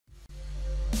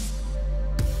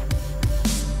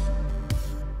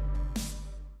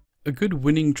A good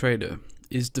winning trader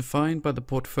is defined by the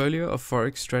portfolio of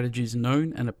Forex strategies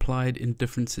known and applied in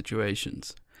different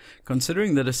situations.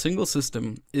 Considering that a single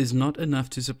system is not enough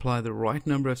to supply the right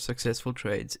number of successful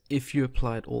trades if you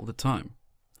apply it all the time.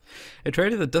 A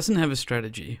trader that doesn't have a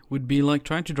strategy would be like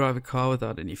trying to drive a car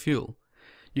without any fuel.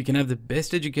 You can have the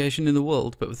best education in the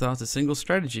world, but without a single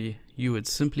strategy, you would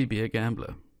simply be a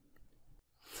gambler.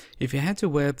 If you had to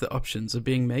weigh up the options of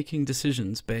making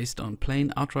decisions based on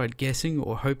plain outright guessing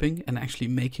or hoping and actually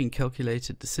making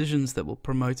calculated decisions that will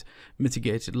promote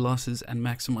mitigated losses and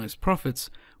maximize profits,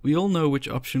 we all know which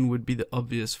option would be the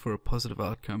obvious for a positive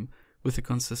outcome with a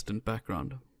consistent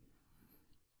background.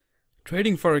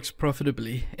 Trading Forex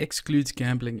profitably excludes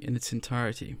gambling in its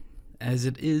entirety, as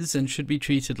it is and should be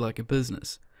treated like a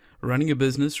business. Running a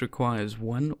business requires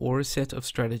one or a set of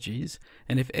strategies,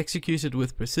 and if executed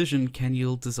with precision, can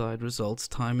yield desired results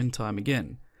time and time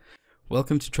again.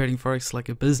 Welcome to Trading Forex like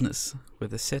a business,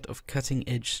 with a set of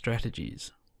cutting-edge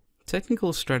strategies.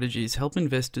 Technical strategies help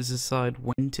investors decide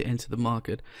when to enter the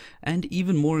market, and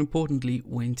even more importantly,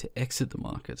 when to exit the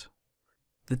market.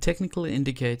 The technical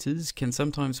indicators can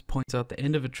sometimes point out the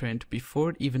end of a trend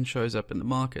before it even shows up in the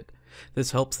market.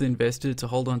 This helps the investor to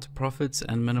hold on to profits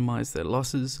and minimize their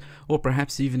losses, or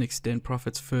perhaps even extend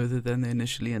profits further than they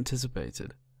initially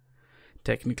anticipated.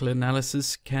 Technical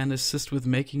analysis can assist with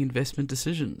making investment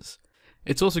decisions.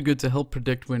 It's also good to help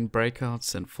predict when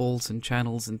breakouts and falls in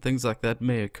channels and things like that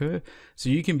may occur, so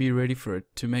you can be ready for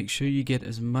it to make sure you get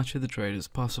as much of the trade as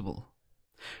possible.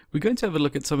 We're going to have a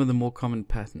look at some of the more common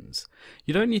patterns.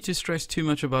 You don't need to stress too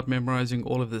much about memorizing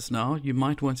all of this now. You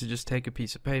might want to just take a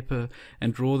piece of paper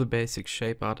and draw the basic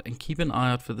shape out and keep an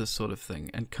eye out for this sort of thing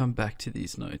and come back to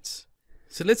these notes.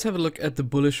 So let's have a look at the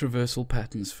bullish reversal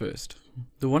patterns first.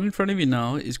 The one in front of you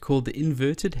now is called the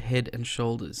inverted head and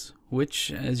shoulders,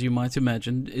 which, as you might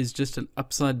imagine, is just an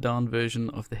upside down version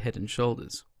of the head and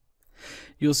shoulders.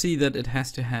 You'll see that it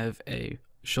has to have a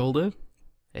shoulder,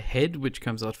 a head which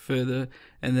comes out further,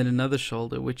 and then another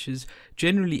shoulder which is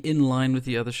generally in line with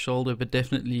the other shoulder but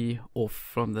definitely off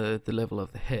from the level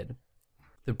of the head.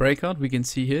 The breakout we can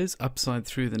see here is upside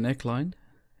through the neckline,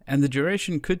 and the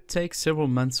duration could take several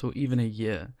months or even a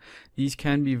year. These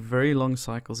can be very long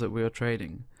cycles that we are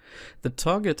trading. The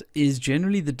target is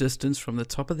generally the distance from the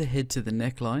top of the head to the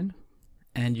neckline,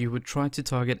 and you would try to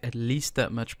target at least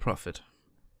that much profit.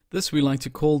 This we like to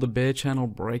call the bear channel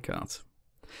breakout.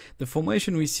 The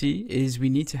formation we see is we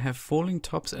need to have falling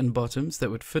tops and bottoms that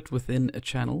would fit within a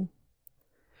channel.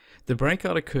 The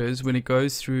breakout occurs when it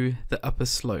goes through the upper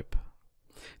slope.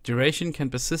 Duration can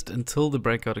persist until the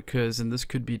breakout occurs, and this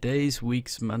could be days,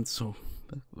 weeks, months, or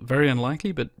very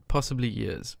unlikely, but possibly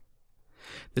years.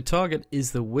 The target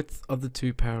is the width of the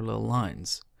two parallel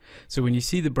lines. So when you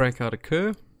see the breakout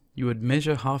occur, you would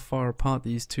measure how far apart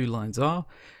these two lines are,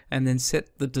 and then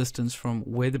set the distance from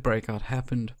where the breakout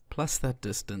happened plus that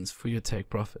distance for your take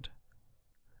profit.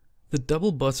 The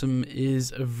double bottom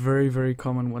is a very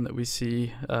common one that we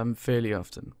see fairly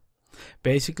often.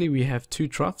 Basically, we have two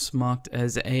troughs marked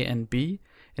as A and B,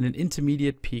 and an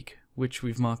intermediate peak which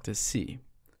we've marked as C.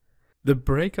 The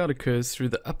breakout occurs through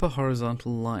the upper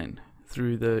horizontal line,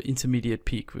 through the intermediate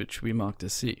peak which we marked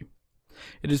as C.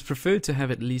 It is preferred to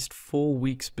have at least 4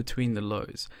 weeks between the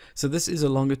lows. So this is a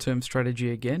longer term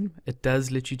strategy again. It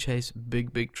does let you chase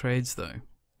big trades though.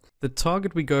 The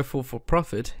target we go for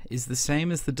profit is the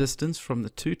same as the distance from the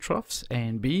two troughs A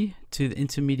and B to the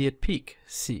intermediate peak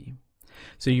C.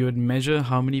 So you would measure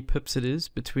how many pips it is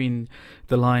between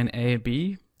the line A and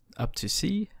B up to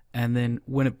C, and then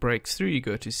when it breaks through you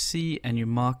go to C and you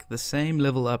mark the same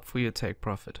level up for your take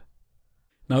profit.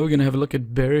 Now we're going to have a look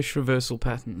at bearish reversal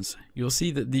patterns. You'll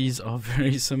see that these are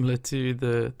very similar to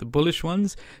the bullish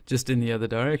ones, just in the other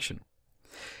direction.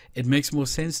 It makes more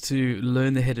sense to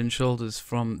learn the head and shoulders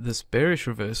from this bearish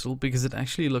reversal because it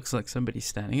actually looks like somebody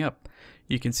standing up.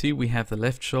 You can see we have the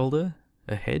left shoulder,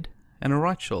 a head, and a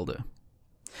right shoulder.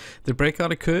 The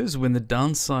breakout occurs when the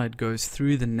downside goes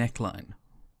through the neckline.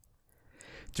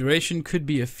 Duration could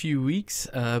be a few weeks,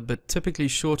 but typically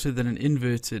shorter than an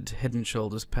inverted head and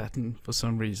shoulders pattern for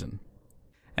some reason.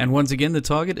 And once again, the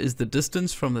target is the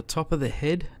distance from the top of the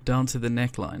head down to the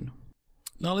neckline.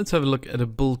 Now let's have a look at a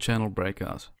bull channel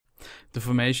breakout. The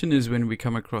formation is when we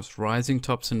come across rising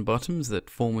tops and bottoms that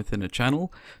form within a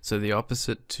channel, so the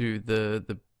opposite to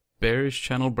the bearish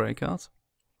channel breakout.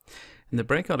 And the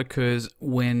breakout occurs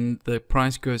when the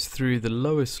price goes through the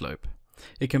lower slope.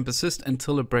 It can persist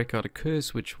until a breakout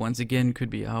occurs, which once again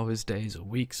could be hours, days, or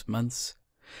weeks, months.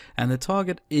 And the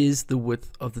target is the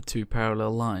width of the two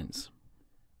parallel lines.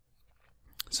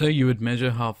 So you would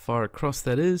measure how far across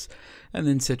that is and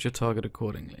then set your target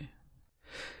accordingly.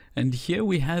 And here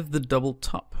we have the double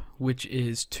top, which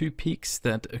is two peaks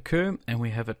that occur, and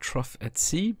we have a trough at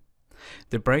C.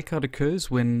 The breakout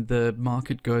occurs when the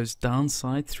market goes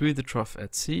downside through the trough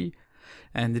at C,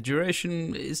 and the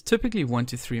duration is typically 1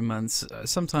 to 3 months.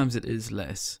 Sometimes it is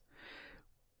less.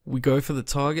 We go for the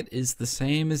target is the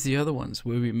same as the other ones,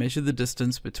 where we measure the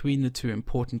distance between the two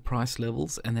important price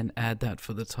levels and then add that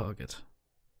for the target.